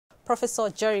Professor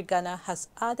Jerry Gana has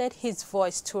added his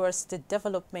voice towards the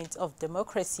development of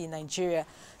democracy in Nigeria,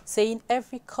 saying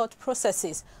every court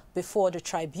processes before the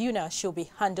tribunal should be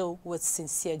handled with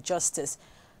sincere justice.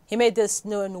 He made this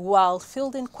known while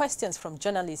fielding questions from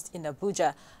journalists in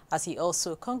Abuja, as he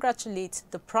also congratulates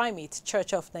the Primate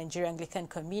Church of Nigeria Anglican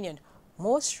Communion,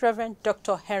 Most Reverend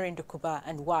Dr. Henry Ndukuba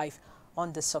and wife,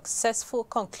 on the successful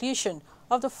conclusion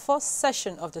of the first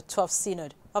session of the 12th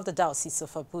Synod of the Diocese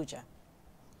of Abuja.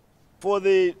 For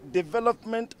the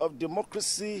development of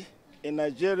democracy in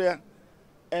Nigeria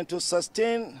and to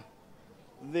sustain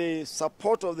the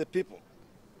support of the people,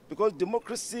 because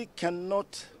democracy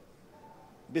cannot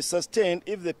be sustained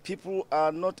if the people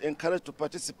are not encouraged to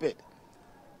participate.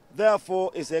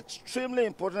 Therefore, it's extremely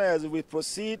important as we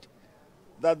proceed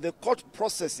that the court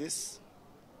processes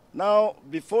now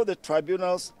before the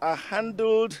tribunals are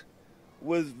handled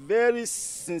with very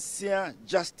sincere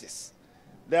justice.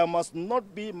 There must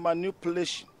not be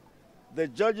manipulation. The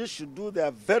judges should do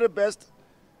their very best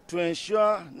to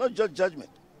ensure not just judgment,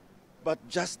 but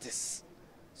justice,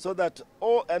 so that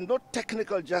and not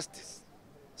technical justice,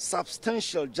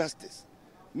 substantial justice,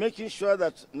 making sure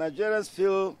that Nigerians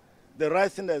feel the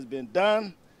right thing has been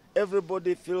done.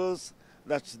 Everybody feels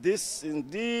that this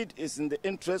indeed is in the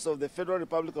interest of the Federal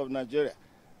Republic of Nigeria.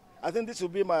 I think this will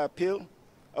be my appeal.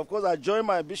 Of course, I join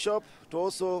my bishop to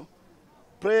also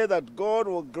pray that God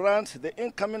will grant the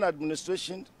incoming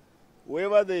administration,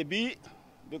 wherever they be,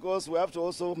 because we have to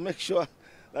also make sure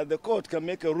that the court can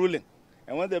make a ruling.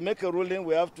 And when they make a ruling,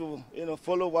 we have to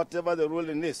follow whatever the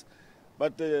ruling is.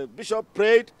 But the bishop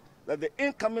prayed that the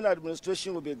incoming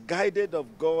administration will be guided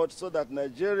of God so that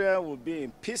Nigeria will be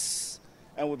in peace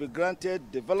and will be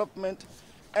granted development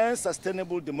and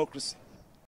sustainable democracy.